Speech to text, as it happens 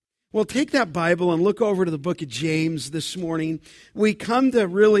Well, take that Bible and look over to the book of James this morning. We come to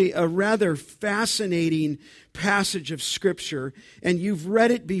really a rather fascinating passage of Scripture, and you've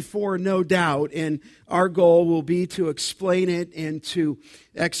read it before, no doubt, and our goal will be to explain it and to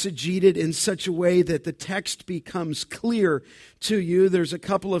exegete it in such a way that the text becomes clear to you. There's a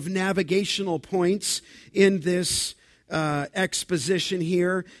couple of navigational points in this exposition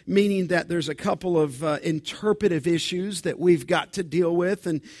here, meaning that there's a couple of interpretive issues that we've got to deal with,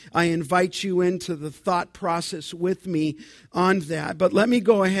 and I invite you into the thought process with me on that. But let me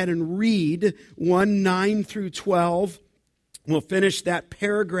go ahead and read 1:9 through 12. We'll finish that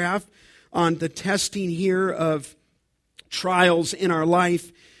paragraph on the testing here of trials in our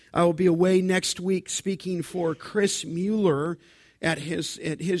life. I will be away next week speaking for Chris Mueller at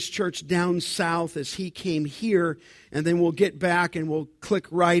his church down south as he came here, and then we'll get back and we'll click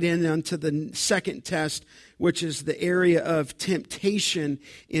right in onto the second test, which is the area of temptation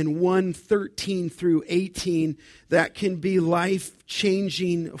in 1:13 through 18. That can be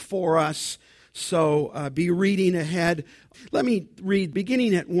life-changing for us, so be reading ahead. Let me read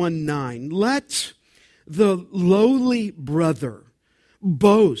beginning at 1:9. Let the lowly brother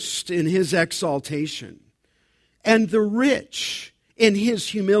boast in his exaltation, and the rich in his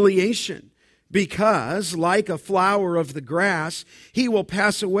humiliation, because, like a flower of the grass, he will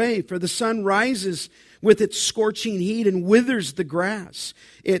pass away. For the sun rises with its scorching heat and withers the grass.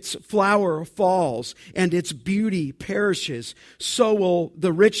 Its flower falls, and its beauty perishes. So will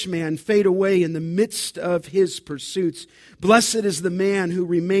the rich man fade away in the midst of his pursuits. Blessed is the man who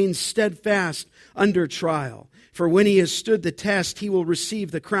remains steadfast under trial. For when he has stood the test, he will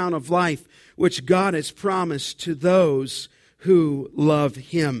receive the crown of life, which God has promised to those who love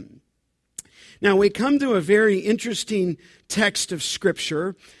him. Now we come to a very interesting text of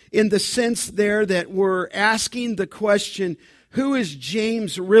Scripture in the sense there that we're asking the question, who is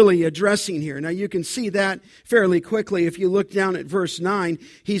James really addressing here? Now you can see that fairly quickly. If you look down at verse 9,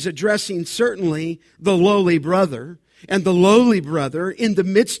 he's addressing certainly the lowly brother. And the lowly brother, in the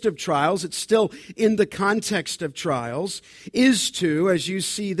midst of trials, it's still in the context of trials, is to, as you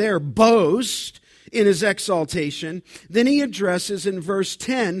see there, boast in his exaltation. Then he addresses in verse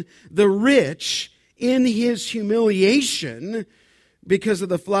 10 the rich in his humiliation. Because of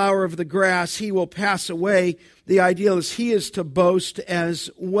the flower of the grass, he will pass away. The idea is he is to boast as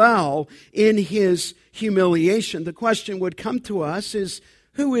well in his humiliation. The question would come to us is,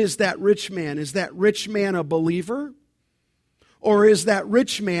 who is that rich man? Is that rich man a believer? Or is that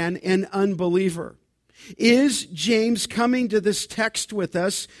rich man an unbeliever? Is James coming to this text with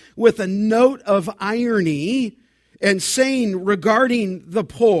us with a note of irony and saying regarding the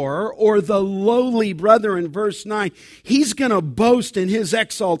poor or the lowly brother in verse 9, he's going to boast in his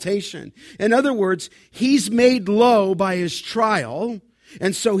exaltation? In other words, he's made low by his trial,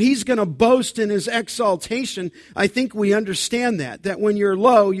 and so he's going to boast in his exaltation. I think we understand that when you're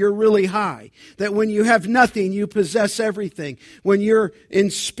low, you're really high. That when you have nothing, you possess everything. When you're in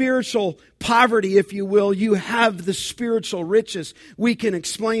spiritual poverty, if you will, you have the spiritual riches. We can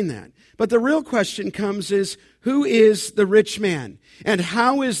explain that. But the real question comes is, who is the rich man? And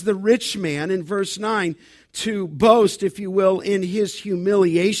how is the rich man, in verse 9, to boast, if you will, in his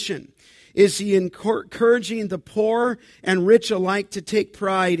humiliation? Is he encouraging the poor and rich alike to take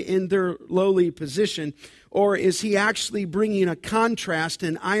pride in their lowly position? Or is he actually bringing a contrast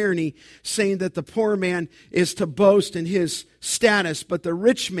and irony, saying that the poor man is to boast in his status, but the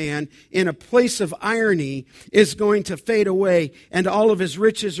rich man, in a place of irony, is going to fade away, and all of his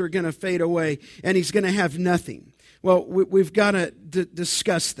riches are going to fade away, and he's going to have nothing? Well, we've got to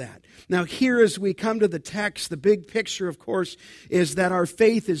discuss that. Now, here as we come to the text, the big picture, of course, is that our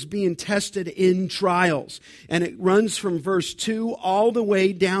faith is being tested in trials. And it runs from verse 2 all the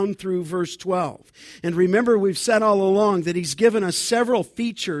way down through verse 12. And remember, we've said all along that he's given us several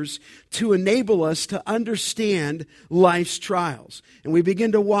features to enable us to understand life's trials. And we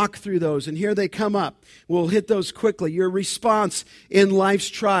begin to walk through those, and here they come up. We'll hit those quickly. Your response in life's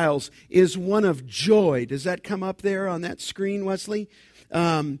trials is one of joy. Does that come up there on that screen, Wesley?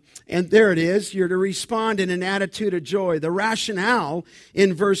 And there it is. You're to respond in an attitude of joy. The rationale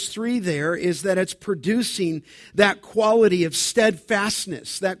in verse 3 there is that it's producing that quality of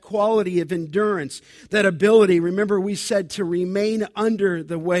steadfastness, that quality of endurance, that ability. Remember, we said to remain under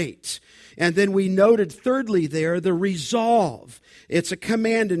the weight. And then we noted thirdly there, the resolve. It's a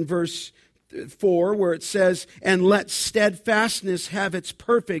command in verse 4 where it says, and let steadfastness have its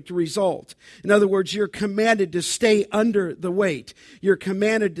perfect result. In other words, you're commanded to stay under the weight. You're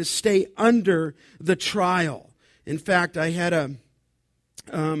commanded to stay under the trial. In fact, I had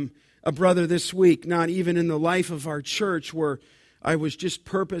a brother this week, not even in the life of our church, where I was just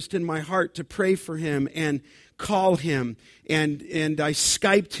purposed in my heart to pray for him and call him, and I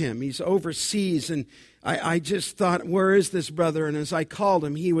Skyped him. He's overseas, and I just thought, where is this brother? And as I called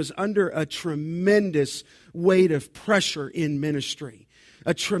him, he was under a tremendous weight of pressure in ministry,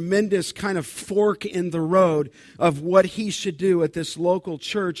 a tremendous kind of fork in the road of what he should do at this local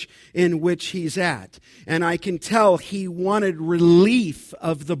church in which he's at. And I can tell he wanted relief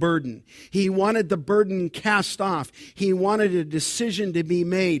of the burden. He wanted the burden cast off. He wanted a decision to be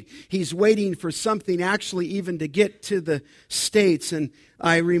made. He's waiting for something actually even to get to the States. And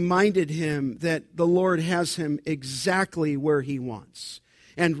I reminded him that the Lord has him exactly where he wants.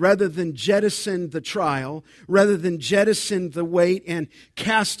 And rather than jettison the trial, rather than jettison the weight and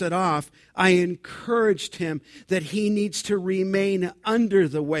cast it off, I encouraged him that he needs to remain under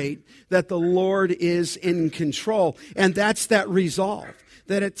the weight, that the Lord is in control. And that's that resolve,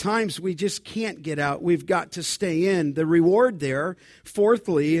 that at times we just can't get out. We've got to stay in. The reward there,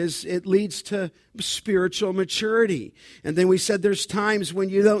 fourthly, is it leads to spiritual maturity. And then we said there's times when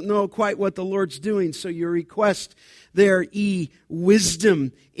you don't know quite what the Lord's doing, so you request there,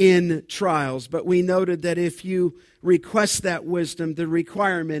 wisdom in trials. But we noted that if you request that wisdom, the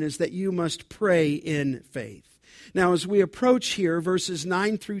requirement is that you must pray in faith. Now, as we approach here, verses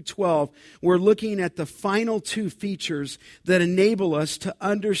 9 through 12, we're looking at the final two features that enable us to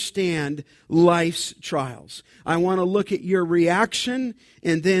understand life's trials. I want to look at your reaction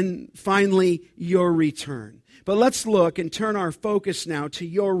and then finally your return. But let's look and turn our focus now to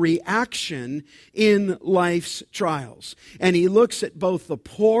your reaction in life's trials. And he looks at both the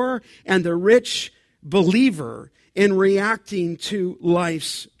poor and the rich believer in reacting to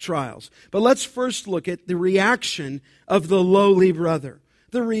life's trials. But let's first look at the reaction of the lowly brother.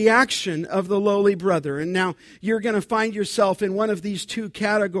 The reaction of the lowly brother. And now you're going to find yourself in one of these two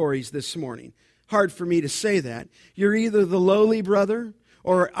categories this morning. Hard for me to say that. You're either the lowly brother,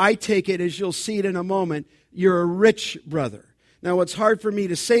 or I take it, as you'll see it in a moment, you're a rich brother. Now, what's hard for me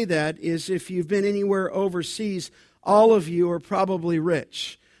to say that is if you've been anywhere overseas, all of you are probably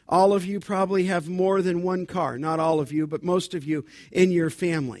rich. All of you probably have more than one car. Not all of you, but most of you in your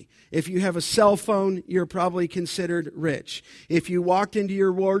family. If you have a cell phone, you're probably considered rich. If you walked into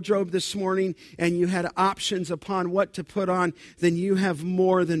your wardrobe this morning and you had options upon what to put on, then you have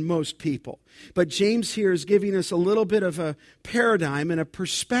more than most people. But James here is giving us a little bit of a paradigm and a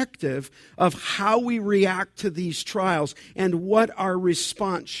perspective of how we react to these trials and what our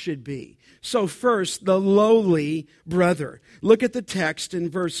response should be. So first, the lowly brother. Look at the text in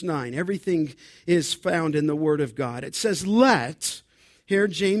verse 9. Everything is found in the Word of God. It says, let, here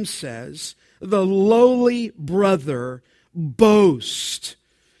James says, the lowly brother boast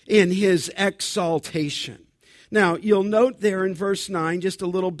in his exaltation. Now, you'll note there in verse 9, just a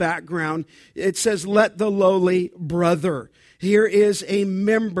little background. It says, let the lowly brother. Here is a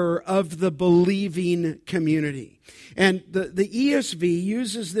member of the believing community. And the ESV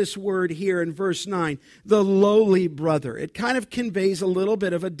uses this word here in verse 9, the lowly brother. It kind of conveys a little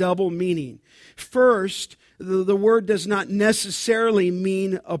bit of a double meaning. First, the word does not necessarily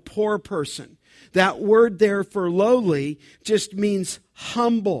mean a poor person. That word there for lowly just means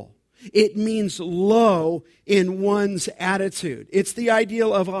humble. It means low in one's attitude. It's the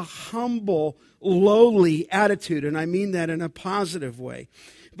ideal of a humble, lowly attitude, and I mean that in a positive way.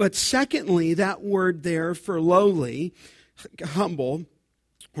 But secondly, that word there for lowly, humble,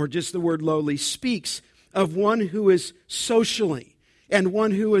 or just the word lowly, speaks of one who is socially and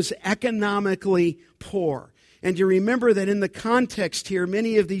one who is economically poor. And you remember that in the context here,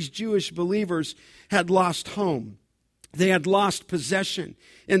 many of these Jewish believers had lost home. They had lost possession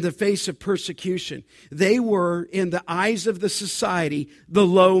in the face of persecution. They were, in the eyes of the society, the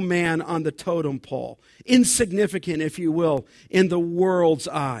low man on the totem pole. Insignificant, if you will, in the world's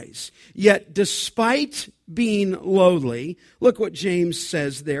eyes. Yet, despite being lowly, look what James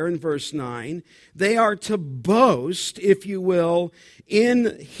says there in verse 9. They are to boast, if you will,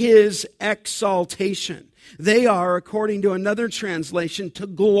 in his exaltation. They are, according to another translation, to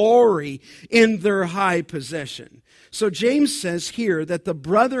glory in their high possession. So James says here that the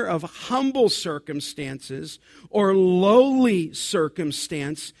brother of humble circumstances or lowly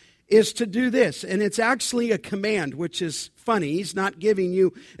circumstance is to do this. And it's actually a command, which is funny. He's not giving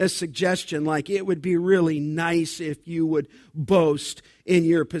you a suggestion like it would be really nice if you would boast in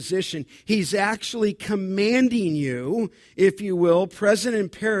your position. He's actually commanding you, if you will, present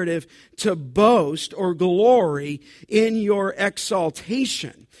imperative, to boast or glory in your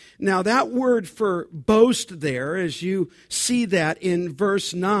exaltation. Now, that word for boast there, as you see that in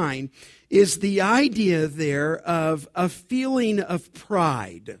verse 9, is the idea there of a feeling of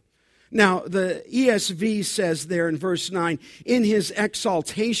pride. Now, the ESV says there in verse 9, in his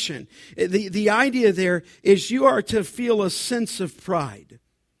exaltation. The idea there is you are to feel a sense of pride.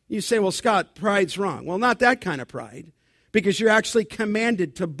 You say, well, Scott, pride's wrong. Well, not that kind of pride, because you're actually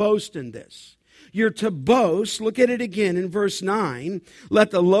commanded to boast in this. You're to boast, look at it again in verse 9,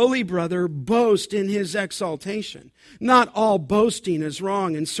 let the lowly brother boast in his exaltation. Not all boasting is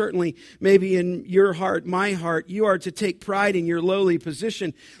wrong, and certainly maybe in your heart, my heart, you are to take pride in your lowly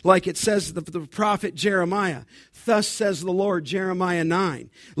position, like it says the prophet Jeremiah. Thus says the Lord, Jeremiah 9,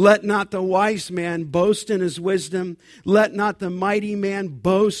 let not the wise man boast in his wisdom, let not the mighty man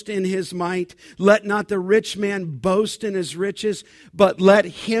boast in his might, let not the rich man boast in his riches, but let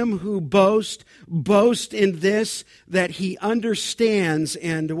him who boast in this, that he understands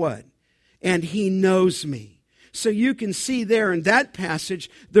and what? And he knows me. So you can see there in that passage,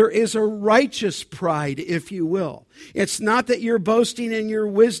 there is a righteous pride, if you will. It's not that you're boasting in your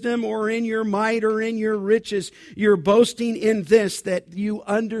wisdom or in your might or in your riches. You're boasting in this, that you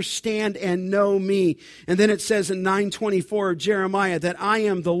understand and know me. And then it says in 9:24 of Jeremiah that I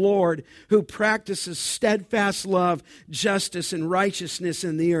am the Lord who practices steadfast love, justice, and righteousness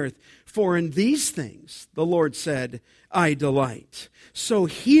in the earth. For in these things, the Lord said, I delight. So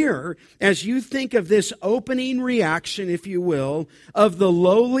here, as you think of this opening reaction, if you will, of the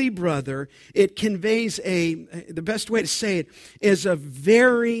lowly brother, it conveys the best way to say it is a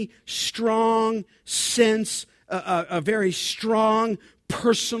very strong sense, a very strong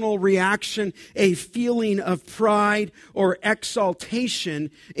personal reaction, a feeling of pride or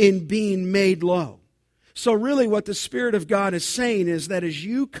exaltation in being made low. So really what the Spirit of God is saying is that as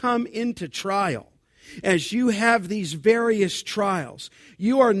you come into trial, as you have these various trials,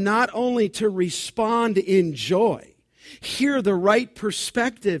 you are not only to respond in joy. Here, the right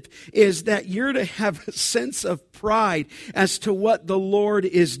perspective is that you're to have a sense of pride as to what the Lord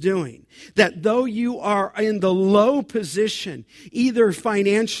is doing. That though you are in the low position, either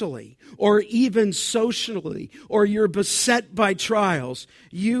financially or even socially, or you're beset by trials,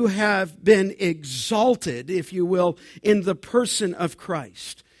 you have been exalted, if you will, in the person of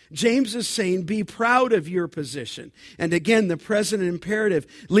Christ. James is saying, be proud of your position. And again, the present imperative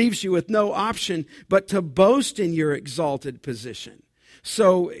leaves you with no option but to boast in your exalted position.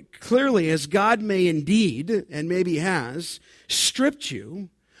 So clearly, as God may indeed, and maybe has, stripped you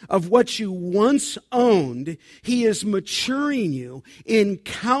of what you once owned, He is maturing you in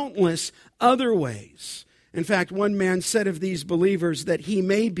countless other ways. In fact, one man said of these believers that he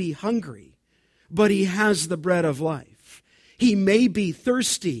may be hungry, but he has the bread of life. He may be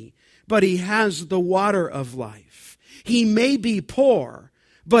thirsty, but he has the water of life. He may be poor,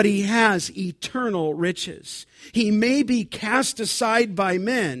 but he has eternal riches. He may be cast aside by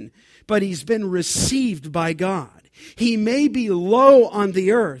men, but he's been received by God. He may be low on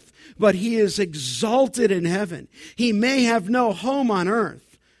the earth, but he is exalted in heaven. He may have no home on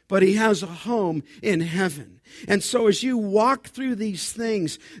earth, but he has a home in heaven. And so as you walk through these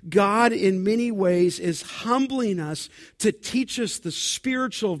things, God in many ways is humbling us to teach us the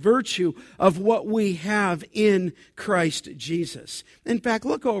spiritual virtue of what we have in Christ Jesus. In fact,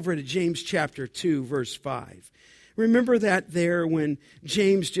 look over to James chapter 2, verse 5. Remember that there when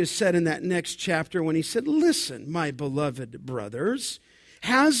James just said in that next chapter when he said, listen, my beloved brothers,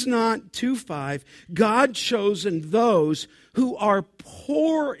 has not, 2:5, God chosen those who are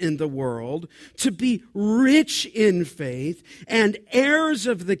poor in the world to be rich in faith and heirs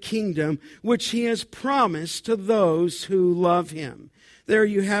of the kingdom which He has promised to those who love Him. There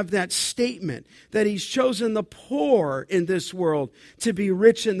you have that statement that He's chosen the poor in this world to be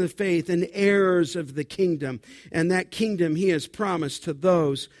rich in the faith and heirs of the kingdom. And that kingdom He has promised to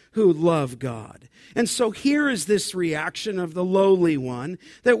those who love God. And so here is this reaction of the lowly one,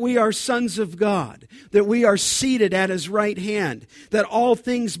 that we are sons of God, that we are seated at His right hand, that all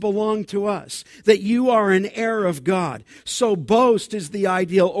things belong to us, that you are an heir of God. So boast is the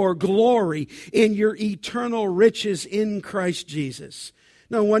ideal, or glory in your eternal riches in Christ Jesus.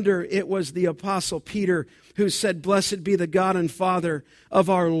 No wonder it was the Apostle Peter who said, blessed be the God and Father of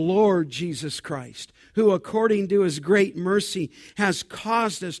our Lord Jesus Christ, who according to His great mercy has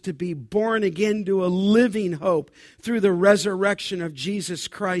caused us to be born again to a living hope through the resurrection of Jesus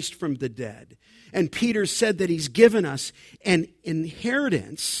Christ from the dead. And Peter said that He's given us an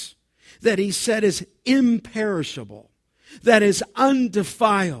inheritance that he said is imperishable, that is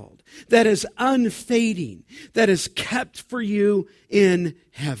undefiled, that is unfading, that is kept for you in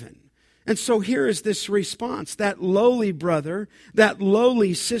heaven. And so here is this response. That lowly brother, that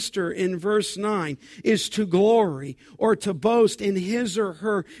lowly sister in verse 9 is to glory or to boast in his or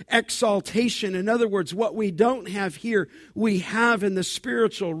her exaltation. In other words, what we don't have here, we have in the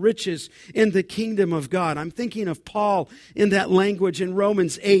spiritual riches in the kingdom of God. I'm thinking of Paul in that language in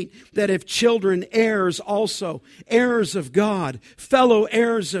Romans 8, that if children, heirs also, heirs of God, fellow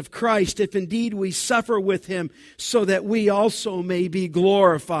heirs of Christ, if indeed we suffer with him, so that we also may be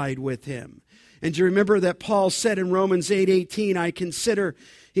glorified with him. And do you remember that Paul said in Romans 8:18,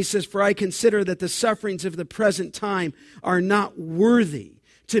 he says, for I consider that the sufferings of the present time are not worthy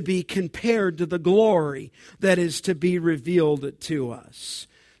to be compared to the glory that is to be revealed to us.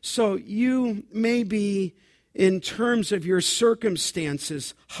 So you may be, in terms of your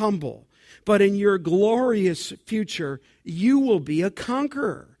circumstances, humble, but in your glorious future, you will be a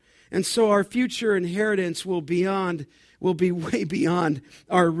conqueror. And so our future inheritance will be way beyond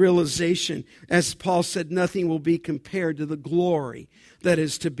our realization. As Paul said, nothing will be compared to the glory that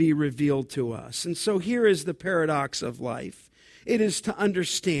is to be revealed to us. And so here is the paradox of life. It is to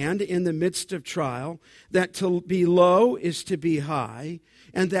understand in the midst of trial that to be low is to be high,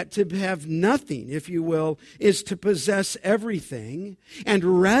 and that to have nothing, if you will, is to possess everything.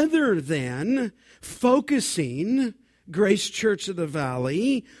 And rather than focusing, Grace Church of the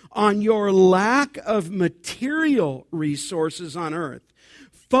Valley, on your lack of material resources on earth,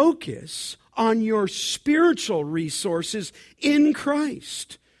 focus on your spiritual resources in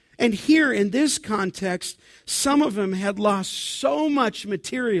Christ. And here in this context, some of them had lost so much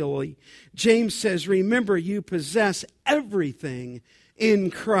materially. James says, remember, you possess everything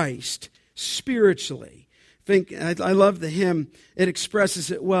in Christ spiritually. I love the hymn. It expresses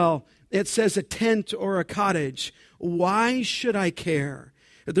it well. It says, a tent or a cottage, why should I care?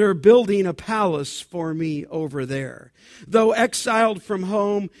 They're building a palace for me over there. Though exiled from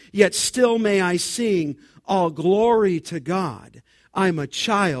home, yet still may I sing, all glory to God. I'm a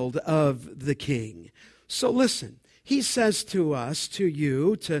child of the King. So listen, he says to us, to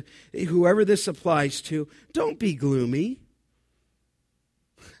you, to whoever this applies to, don't be gloomy.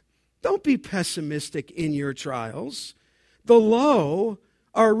 Don't be pessimistic in your trials. The low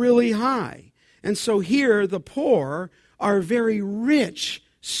are really high. And so here the poor are very rich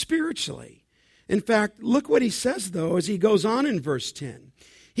spiritually. In fact, look what he says, though, as he goes on in verse 10.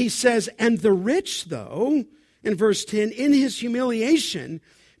 He says, and the rich, though, in verse 10, in his humiliation,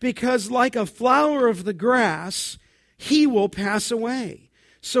 because like a flower of the grass, he will pass away.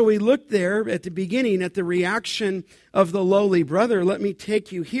 So we looked there at the beginning at the reaction of the lowly brother. Let me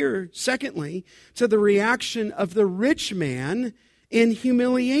take you here, secondly, to the reaction of the rich man in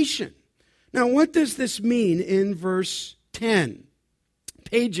humiliation. Now, what does this mean in verse 10?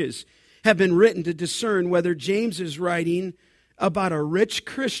 Pages have been written to discern whether James is writing about a rich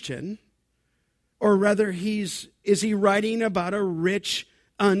Christian, or rather is he writing about a rich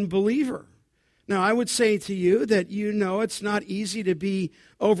unbeliever. Now, I would say to you that it's not easy to be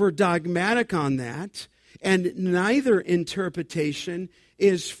over dogmatic on that, and neither interpretation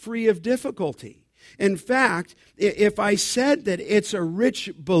is free of difficulty. In fact, if I said that it's a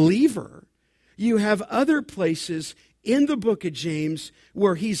rich believer, you have other places in the book of James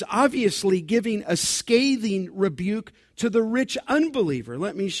where he's obviously giving a scathing rebuke to the rich unbeliever.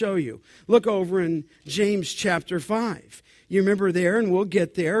 Let me show you. Look over in James chapter 5. You remember there, and we'll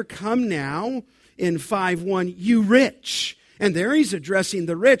get there. Come now in 5:1, you rich. And there he's addressing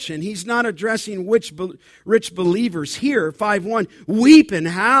the rich, and he's not addressing rich believers here. 5:1, weep and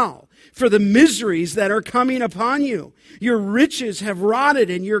howl for the miseries that are coming upon you. Your riches have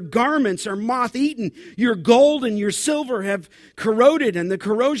rotted, and your garments are moth-eaten. Your gold and your silver have corroded, and the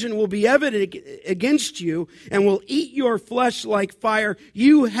corrosion will be evident against you, and will eat your flesh like fire.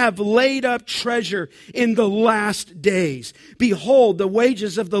 You have laid up treasure in the last days. Behold, the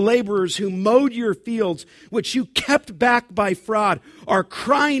wages of the laborers who mowed your fields, which you kept back by fraud, are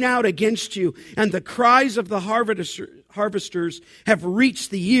crying out against you, and the cries of the harvesters have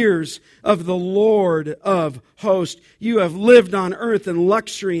reached the ears of the Lord of hosts. You have lived on earth in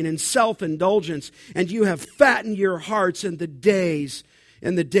luxury and in self-indulgence, and you have fattened your hearts in the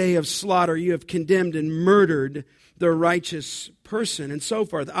day of slaughter. You have condemned and murdered the righteous person, and so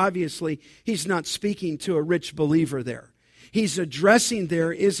forth. Obviously, he's not speaking to a rich believer there. He's addressing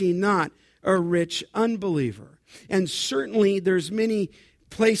there, is he not, a rich unbeliever? And certainly there's many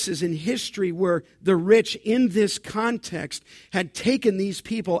places in history where the rich in this context had taken these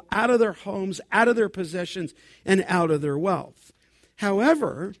people out of their homes, out of their possessions, and out of their wealth.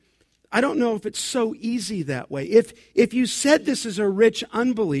 However, I don't know if it's so easy that way. If you said this is a rich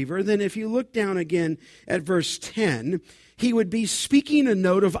unbeliever, then if you look down again at verse 10, he would be speaking a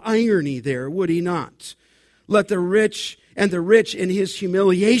note of irony there, would he not? Let the rich in his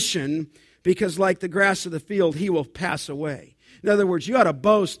humiliation, because like the grass of the field, he will pass away. In other words, you ought to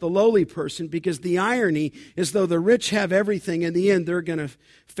boast the lowly person, because the irony is though the rich have everything, in the end they're going to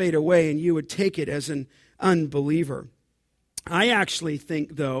fade away, and you would take it as an unbeliever. I actually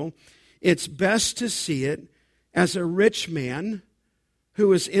think, though, it's best to see it as a rich man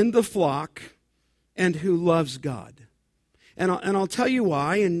who is in the flock and who loves God. And I'll tell you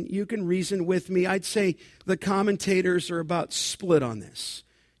why, and you can reason with me. I'd say the commentators are about split on this.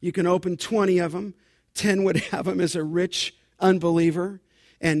 You can open 20 of them. 10 would have him as a rich unbeliever,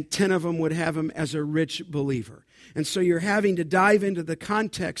 and 10 of them would have him as a rich believer. And so you're having to dive into the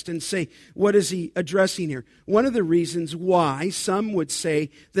context and say, what is he addressing here? One of the reasons why some would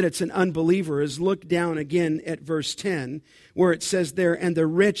say that it's an unbeliever is look down again at verse 10, where it says there, and the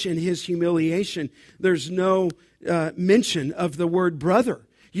rich in his humiliation. There's no mention of the word brother.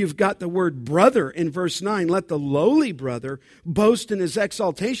 You've got the word brother in verse 9. Let the lowly brother boast in his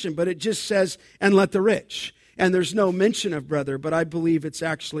exaltation, but it just says, and let the rich. And there's no mention of brother, but I believe it's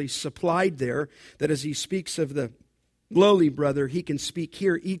actually supplied there, that as he speaks of the lowly brother, he can speak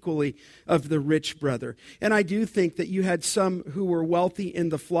here equally of the rich brother. And I do think that you had some who were wealthy in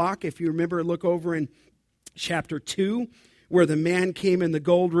the flock. If you remember, look over in chapter 2, where the man came in the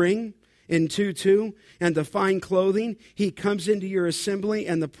gold ring in 2:2, and the fine clothing. He comes into your assembly,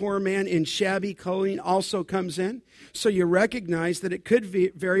 and the poor man in shabby clothing also comes in. So you recognize that it could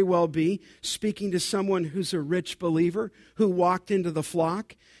very well be speaking to someone who's a rich believer who walked into the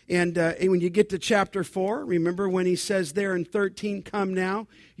flock. And when you get to chapter 4, remember when he says there in 13, come now,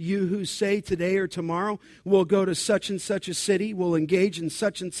 you who say today or tomorrow, we'll go to such and such a city, we'll engage in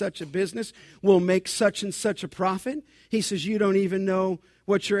such and such a business, we'll make such and such a profit. He says, you don't even know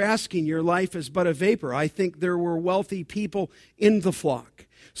what you're asking. Your life is but a vapor. I think there were wealthy people in the flock.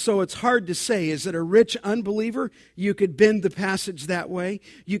 So it's hard to say, is it a rich unbeliever? You could bend the passage that way.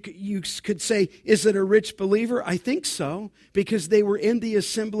 You could say, is it a rich believer? I think so, because they were in the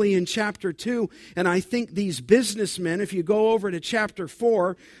assembly in chapter 2. And I think these businessmen, if you go over to chapter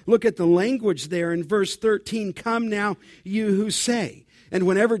 4, look at the language there in verse 13, come now, you who say. And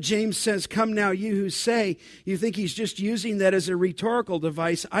whenever James says, come now, you who say, you think he's just using that as a rhetorical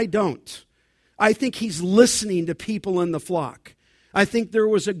device. I don't. I think he's listening to people in the flock. I think there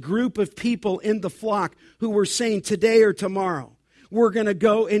was a group of people in the flock who were saying today or tomorrow, we're going to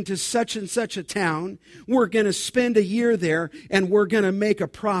go into such and such a town, we're going to spend a year there, and we're going to make a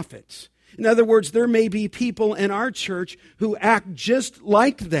profit. In other words, there may be people in our church who act just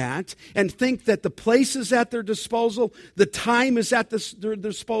like that and think that the place is at their disposal, the time is at their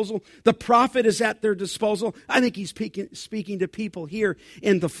disposal, the profit is at their disposal. I think he's speaking to people here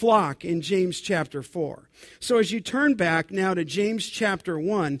in the flock in James chapter 4. So as you turn back now to James chapter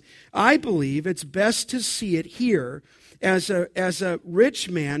 1, I believe it's best to see it here as a rich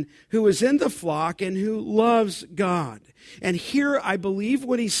man who is in the flock and who loves God. And here I believe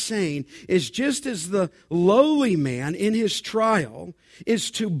what he's saying is just as the lowly man in his trial is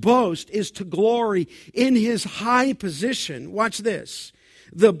to boast, is to glory in his high position. Watch this.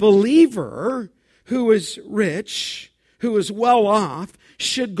 The believer who is rich, who is well off,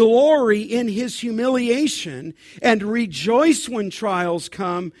 should glory in his humiliation and rejoice when trials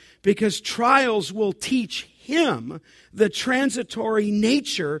come, because trials will teach him the transitory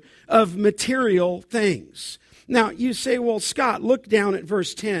nature of material things. Now, you say, well, Scott, look down at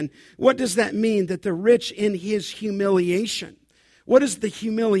verse 10. What does that mean, that the rich in his humiliation? What is the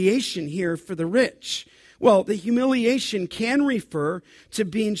humiliation here for the rich? Well, the humiliation can refer to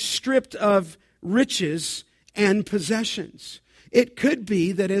being stripped of riches and possessions. It could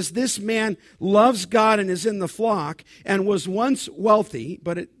be that as this man loves God and is in the flock and was once wealthy,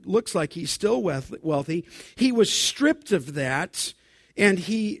 but it looks like he's still wealthy, he was stripped of that. And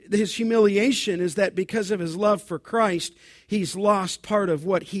his humiliation is that because of his love for Christ, he's lost part of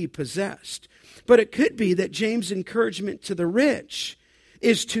what he possessed. But it could be that James' encouragement to the rich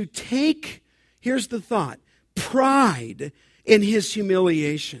is to take, here's the thought, pride in his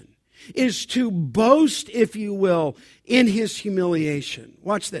humiliation, is to boast, if you will, in his humiliation.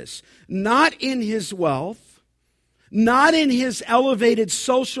 Watch this. Not in his wealth, not in his elevated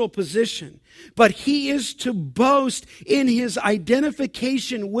social position, but he is to boast in his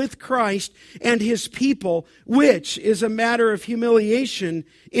identification with Christ and his people, which is a matter of humiliation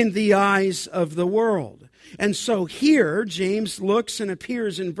in the eyes of the world. And so here, James looks and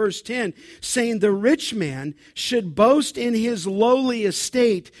appears in verse 10, saying the rich man should boast in his lowly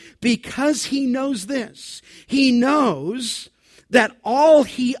estate because he knows this. He knows that all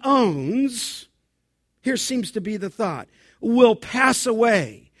he owns, here seems to be the thought, will pass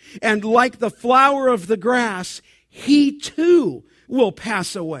away. And like the flower of the grass, he too will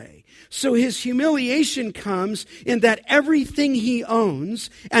pass away. So his humiliation comes in that everything he owns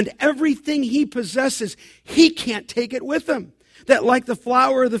and everything he possesses, he can't take it with him. That like the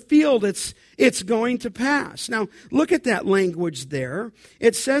flower of the field, it's going to pass. Now, look at that language there.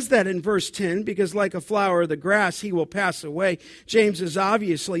 It says that in verse 10, because like a flower of the grass, he will pass away. James is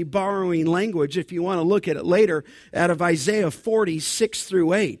obviously borrowing language, if you want to look at it later, out of Isaiah 40, 6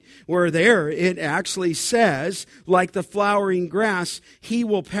 through 8, where there it actually says, like the flowering grass, he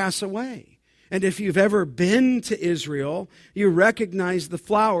will pass away. And if you've ever been to Israel, you recognize the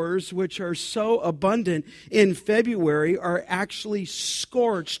flowers, which are so abundant in February, are actually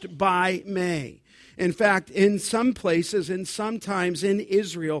scorched by May. In fact, in some places and sometimes in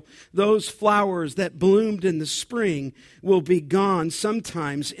Israel, those flowers that bloomed in the spring will be gone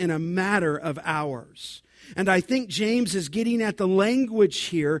sometimes in a matter of hours. And I think James is getting at the language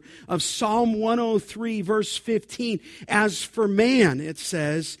here of Psalm 103, verse 15. As for man, it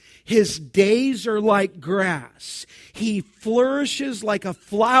says, his days are like grass. He flourishes like a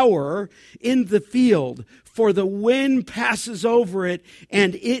flower in the field, for the wind passes over it,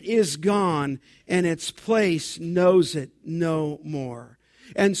 and it is gone, and its place knows it no more.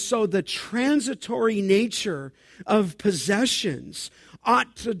 And so the transitory nature of possessions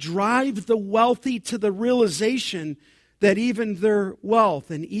ought to drive the wealthy to the realization that even their wealth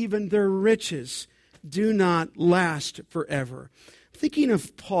and even their riches do not last forever. Thinking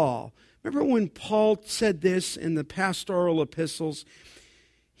of Paul. Remember when Paul said this in the pastoral epistles?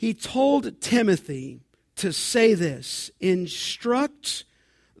 He told Timothy to say this: instruct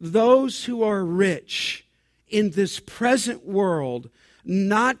those who are rich in this present world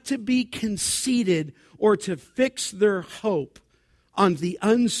not to be conceited or to fix their hope on the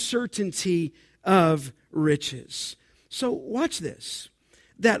uncertainty of riches. So watch this.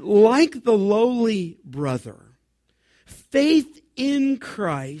 That like the lowly brother, faith in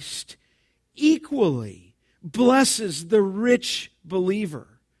Christ equally blesses the rich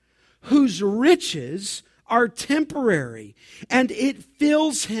believer, whose riches are temporary, and it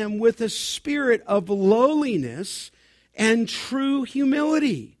fills him with a spirit of lowliness and true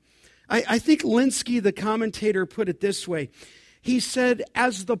humility. I think Linsky, the commentator, put it this way. He said,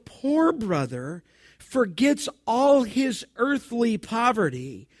 as the poor brother forgets all his earthly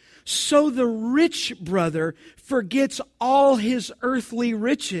poverty, so the rich brother forgets all his earthly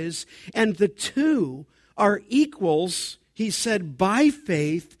riches, and the two are equals, he said, by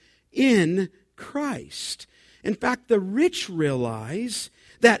faith in Christ. In fact, the rich realize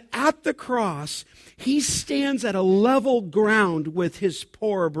that at the cross, he stands at a level ground with his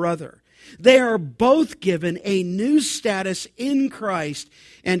poor brother. They are both given a new status in Christ,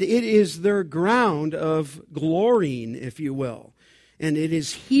 and it is their ground of glorying, if you will. And it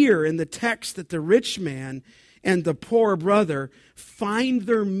is here in the text that the rich man and the poor brother find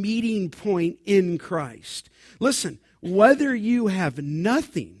their meeting point in Christ. Listen, whether you have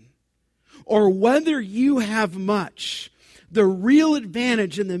nothing or whether you have much, the real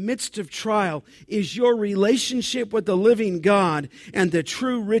advantage in the midst of trial is your relationship with the living God and the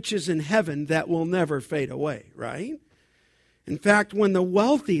true riches in heaven that will never fade away, right? In fact, when the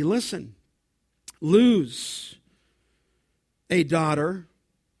wealthy, listen, lose a daughter,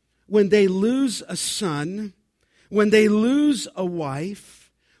 when they lose a son, when they lose a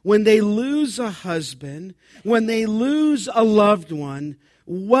wife, when they lose a husband, when they lose a loved one,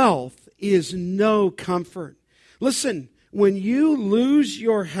 wealth is no comfort. Listen, when you lose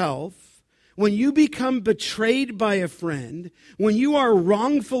your health, when you become betrayed by a friend, when you are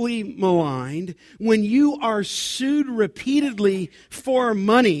wrongfully maligned, when you are sued repeatedly for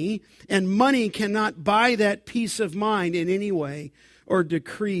money, and money cannot buy that peace of mind in any way or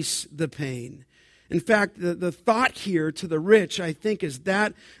decrease the pain. In fact, the thought here to the rich, I think, is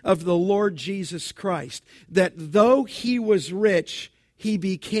that of the Lord Jesus Christ, that though he was rich, he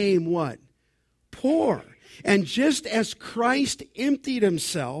became what? Poor. And just as Christ emptied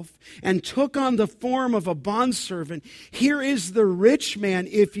himself and took on the form of a bondservant, here is the rich man,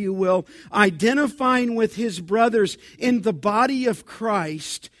 if you will, identifying with his brothers in the body of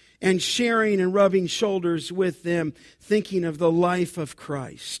Christ and sharing and rubbing shoulders with them, thinking of the life of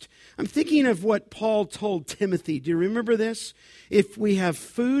Christ. I'm thinking of what Paul told Timothy. Do you remember this? If we have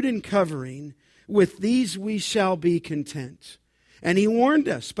food and covering, with these we shall be content. And he warned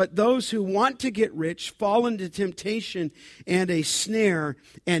us, but those who want to get rich fall into temptation and a snare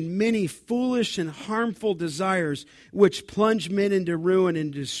and many foolish and harmful desires which plunge men into ruin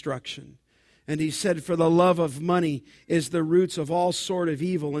and destruction. And he said, for the love of money is the roots of all sort of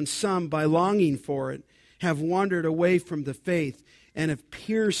evil, and some, by longing for it, have wandered away from the faith and have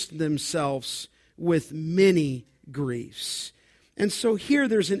pierced themselves with many griefs. And so here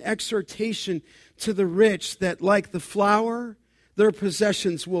there's an exhortation to the rich that, like the flower, their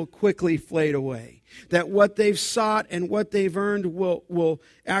possessions will quickly fade away. That what they've sought and what they've earned will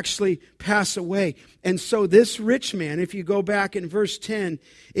actually pass away. And so this rich man, if you go back in verse 10,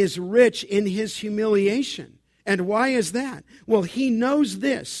 is rich in his humiliation. And why is that? Well, he knows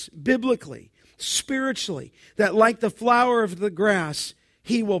this biblically, spiritually, that like the flower of the grass,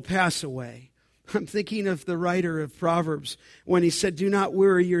 he will pass away. I'm thinking of the writer of Proverbs when he said, "Do not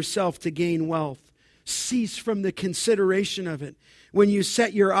weary yourself to gain wealth. Cease from the consideration of it. When you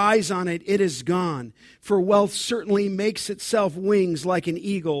set your eyes on it, it is gone. For wealth certainly makes itself wings like an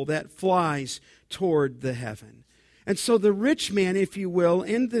eagle that flies toward the heaven." And so the rich man, if you will,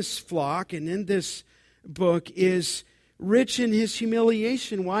 in this flock and in this book is rich in his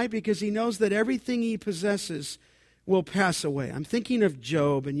humiliation. Why? Because he knows that everything he possesses will pass away. I'm thinking of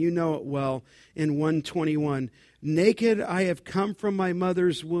Job, and you know it well, in 121. "Naked I have come from my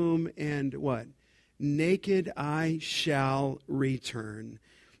mother's womb, and" what? "Naked I shall return."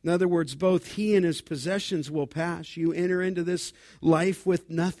 In other words, both he and his possessions will pass. You enter into this life with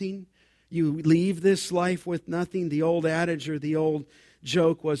nothing. You leave this life with nothing. The old adage or the old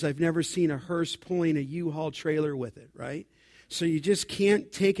joke was, "I've never seen a hearse pulling a U-Haul trailer with it," right? So you just can't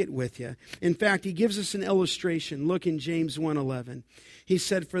take it with you. In fact, he gives us an illustration. Look in James 1:11. He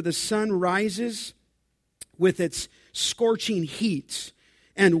said, "For the sun rises with its scorching heat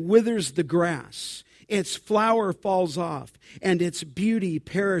and withers the grass. Its flower falls off, and its beauty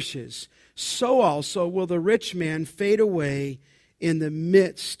perishes. So also will the rich man fade away in the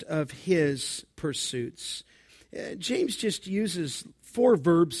midst of his pursuits." James just uses 4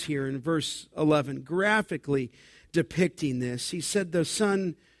 verbs here in verse 11, graphically depicting this. He said the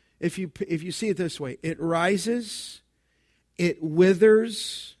sun, if you see it this way, it rises, it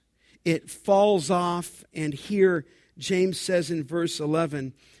withers, it falls off, and here James says in verse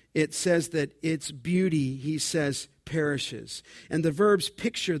 11, it says that its beauty, he says, perishes. And the verbs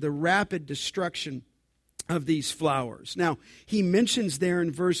picture the rapid destruction of these flowers. Now, he mentions there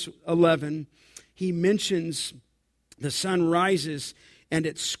in verse 11, he mentions the sun rises and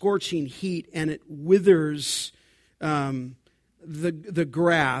its scorching heat, and it withers the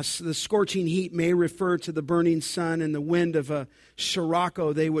grass. The scorching heat may refer to the burning sun and the wind of a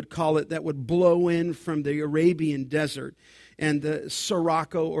sirocco, they would call it, that would blow in from the Arabian desert. And the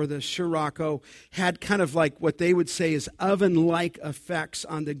sirocco or the scirocco had kind of like what they would say is oven-like effects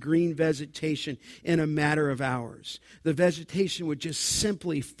on the green vegetation in a matter of hours. The vegetation would just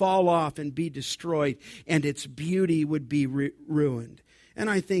simply fall off and be destroyed, and its beauty would be ruined. And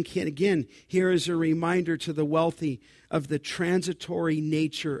I think, again, here is a reminder to the wealthy of the transitory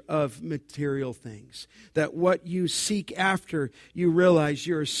nature of material things. That what you seek after, you realize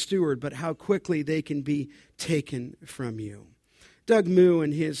you're a steward, but how quickly they can be taken from you. Doug Moo,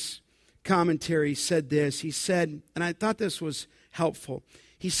 in his commentary, said this. He said, and I thought this was helpful,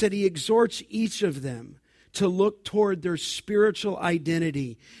 he said he exhorts each of them to look toward their spiritual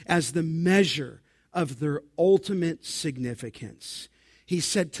identity as the measure of their ultimate significance. He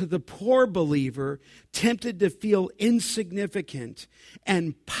said, to the poor believer, tempted to feel insignificant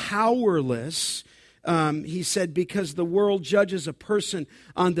and powerless, he said, because the world judges a person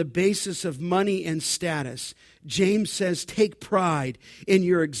on the basis of money and status. James says, take pride in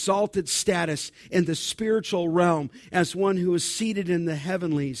your exalted status in the spiritual realm as one who is seated in the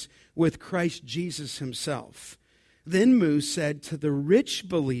heavenlies with Christ Jesus himself. Then Moo said, to the rich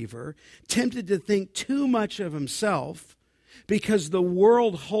believer, tempted to think too much of himself, because the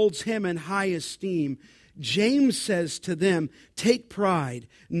world holds him in high esteem, James says to them, take pride,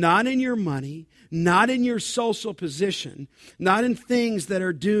 not in your money, not in your social position, not in things that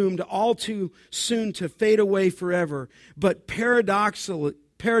are doomed all too soon to fade away forever, but paradoxically,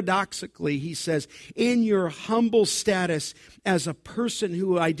 he says, in your humble status as a person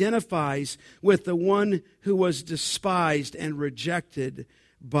who identifies with the one who was despised and rejected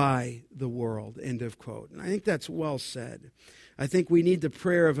by the world. End of quote. And I think that's well said. I think we need the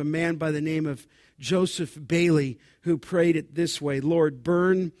prayer of a man by the name of Joseph Bailey, who prayed it this way: Lord,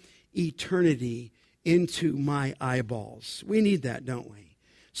 burn eternity into my eyeballs. We need that, don't we?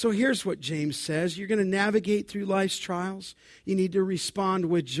 So here's what James says. You're going to navigate through life's trials. You need to respond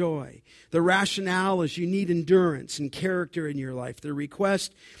with joy. The rationale is you need endurance and character in your life. The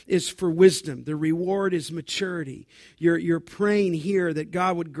request is for wisdom. The reward is maturity. You're praying here that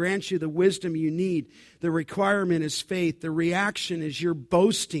God would grant you the wisdom you need. The requirement is faith. The reaction is your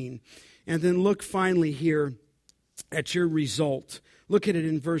boasting. And then look finally here at your result. Look at it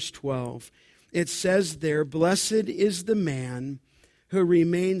in verse 12. it says there, "Blessed is the man who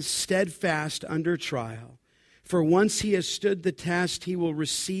remains steadfast under trial. For once he has stood the test, he will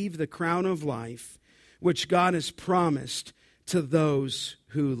receive the crown of life, which God has promised to those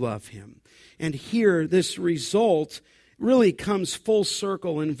who love him." And here, this result really comes full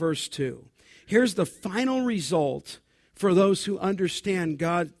circle in verse 2. Here's the final result for those who understand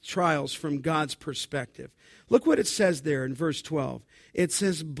God's trials from God's perspective. Look what it says there in verse 12. It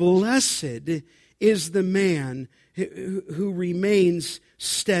says, "Blessed is the man who remains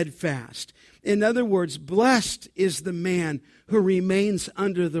steadfast." In other words, blessed is the man who remains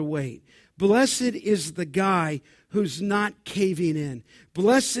under the weight. Blessed is the guy who's not caving in.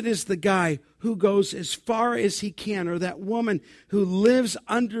 Blessed is the guy who goes as far as he can, or that woman who lives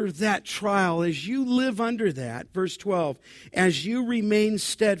under that trial. As you live under that, verse 12, as you remain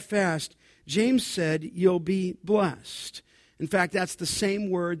steadfast, James said, you'll be blessed. In fact, that's the same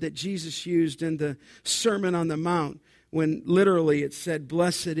word that Jesus used in the Sermon on the Mount, when literally it said,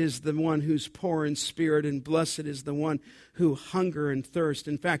 "Blessed is the one who's poor in spirit, and blessed is the one who hunger and thirst."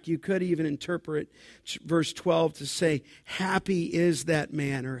 In fact, you could even interpret verse 12 to say, "Happy is that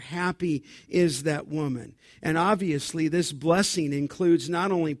man," or "Happy is that woman." And obviously, this blessing includes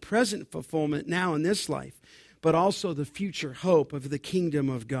not only present fulfillment now in this life, but also the future hope of the kingdom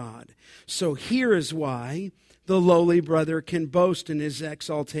of God. So here is why the lowly brother can boast in his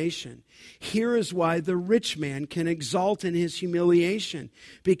exaltation. Here is why the rich man can exalt in his humiliation,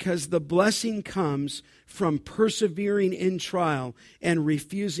 because the blessing comes from persevering in trial and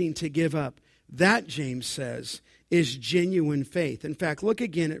refusing to give up. That, James says, is genuine faith. In fact, look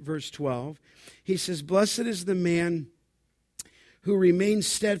again at verse 12. He says, "Blessed is the man who remains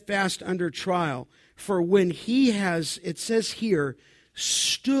steadfast under trial, for when he has," it says here,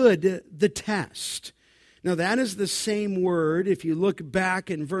 "stood the test." Now that is the same word, if you look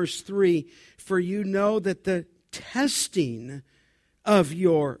back in verse 3, "For you know that the testing of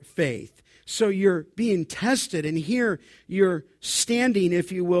your faith." So you're being tested, and here you're standing,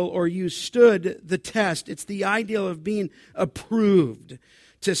 if you will, or you stood the test. It's the ideal of being approved.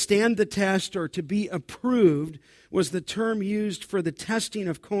 To stand the test or to be approved was the term used for the testing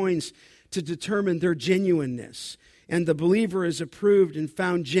of coins to determine their genuineness. And the believer is approved and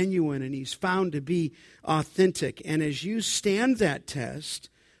found genuine, and he's found to be authentic. And as you stand that test,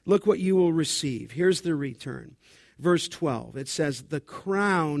 look what you will receive. Here's the return. Verse 12, it says, "the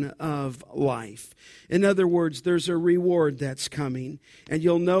crown of life." In other words, there's a reward that's coming. And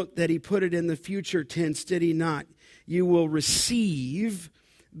you'll note that he put it in the future tense, did he not? You will receive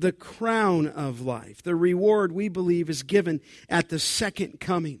the crown of life. The reward, we believe, is given at the second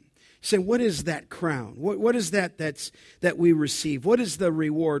coming. Say, what is that crown? What is that we receive? What is the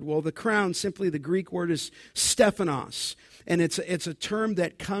reward? Well, the crown, simply the Greek word is Stephanos. And it's a term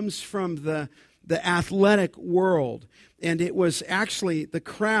that comes from the athletic world. And it was actually, the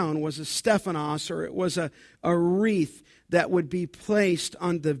crown was a Stephanos, or it was a wreath that would be placed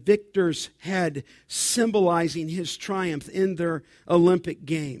on the victor's head, symbolizing his triumph in their Olympic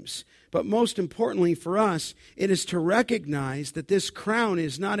Games. But most importantly for us, it is to recognize that this crown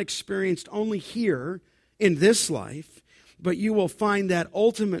is not experienced only here in this life, but you will find that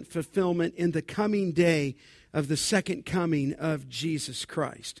ultimate fulfillment in the coming day of the second coming of Jesus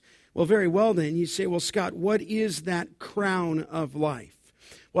Christ. Well, very well then, you say, well, Scott, what is that crown of life?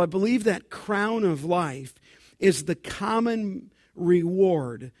 Well, I believe that crown of life is the common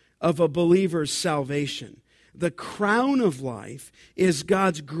reward of a believer's salvation. The crown of life is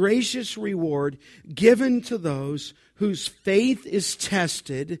God's gracious reward given to those whose faith is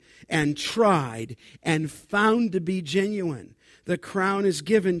tested and tried and found to be genuine. The crown is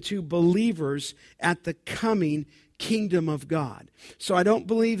given to believers at the coming kingdom of God. So I don't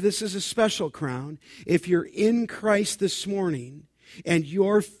believe this is a special crown. If you're in Christ this morning, and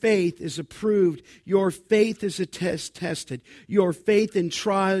your faith is approved, your faith is tested, your faith in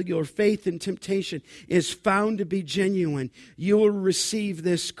trial, your faith in temptation is found to be genuine, you will receive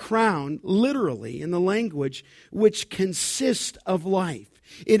this crown, literally in the language, which consists of life.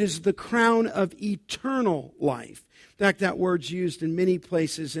 It is the crown of eternal life. In fact, that word's used in many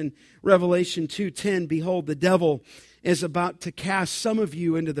places. In Revelation 2:10, "Behold, the devil is about to cast some of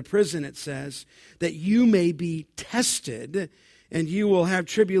you into the prison," it says, "that you may be tested, and you will have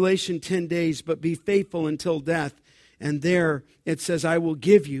tribulation 10 days, but be faithful until death. And there it says, I will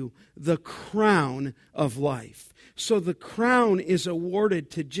give you the crown of life." So the crown is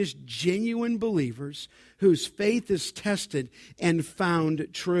awarded to just genuine believers whose faith is tested and found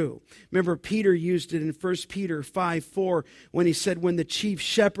true. Remember, Peter used it in 1 Peter 5:4 when he said, when the chief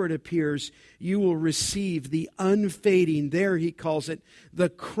shepherd appears, you will receive the unfading, there he calls it, the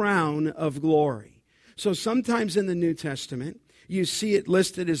crown of glory. So sometimes in the New Testament, you see it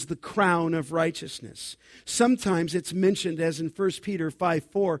listed as the crown of righteousness. Sometimes it's mentioned as in 1 Peter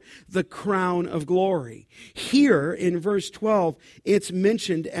 5:4, the crown of glory. Here in verse 12, it's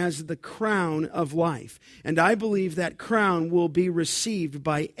mentioned as the crown of life. And I believe that crown will be received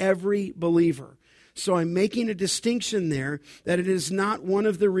by every believer. So I'm making a distinction there that it is not one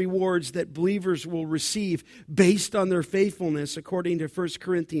of the rewards that believers will receive based on their faithfulness, according to 1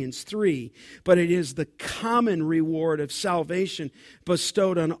 Corinthians 3, but it is the common reward of salvation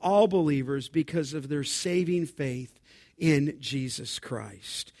bestowed on all believers because of their saving faith in Jesus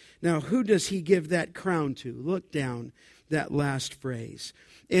Christ. Now, who does he give that crown to? Look down that last phrase.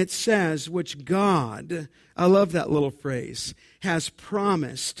 It says, which God, I love that little phrase, has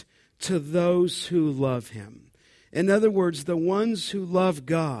promised to those who love him. In other words, the ones who love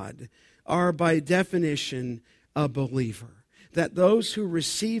God are by definition a believer. That those who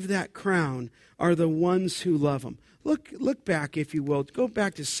receive that crown are the ones who love him. Look back, if you will. Go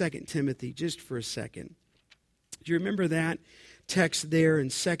back to 2 Timothy just for a second. Do you remember that text there in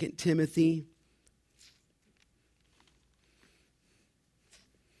 2 Timothy?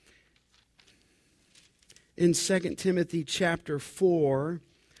 In 2 Timothy chapter 4,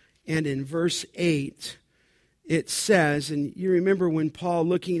 and in verse 8, it says, and you remember when Paul,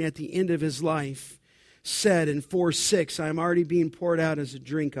 looking at the end of his life, said in 4:6, I am already being poured out as a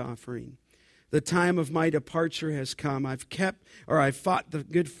drink offering. The time of my departure has come. I've fought the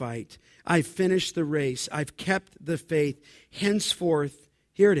good fight. I've finished the race. I've kept the faith. Henceforth,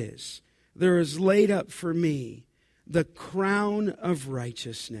 here it is, there is laid up for me the crown of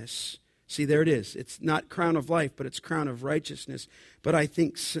righteousness. See, there it is. It's not crown of life, but it's crown of righteousness. But I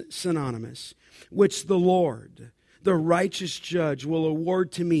think synonymous. Which the Lord, the righteous judge, will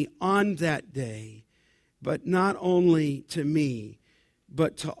award to me on that day. But not only to me,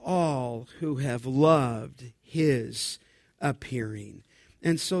 but to all who have loved his appearing.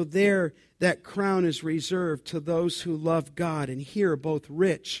 And so there, that crown is reserved to those who love God. And here, both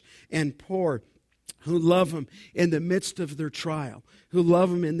rich and poor, who love him in the midst of their trial, who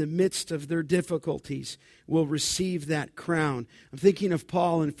love him in the midst of their difficulties, will receive that crown. I'm thinking of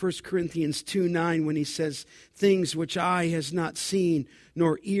Paul in 1 Corinthians 2:9 when he says, things which eye has not seen,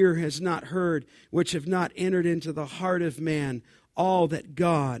 nor ear has not heard, which have not entered into the heart of man, all that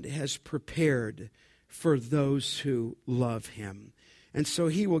God has prepared for those who love him. And so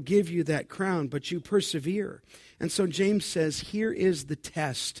he will give you that crown, but you persevere. And so James says, here is the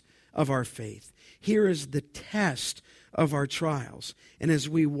test of our faith. Here is the test of our trials. And as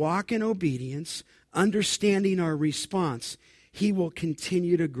we walk in obedience, understanding our response, he will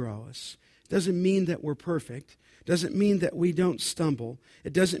continue to grow us. It doesn't mean that we're perfect. It doesn't mean that we don't stumble.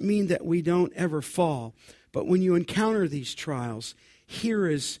 It doesn't mean that we don't ever fall. But when you encounter these trials, here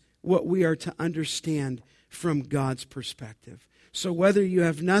is what we are to understand from God's perspective. So whether you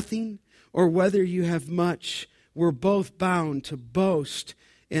have nothing or whether you have much, we're both bound to boast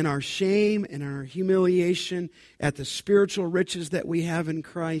in our shame and our humiliation at the spiritual riches that we have in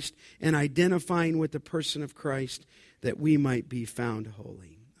Christ and identifying with the person of Christ that we might be found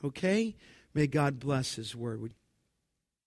holy. Okay? May God bless his word.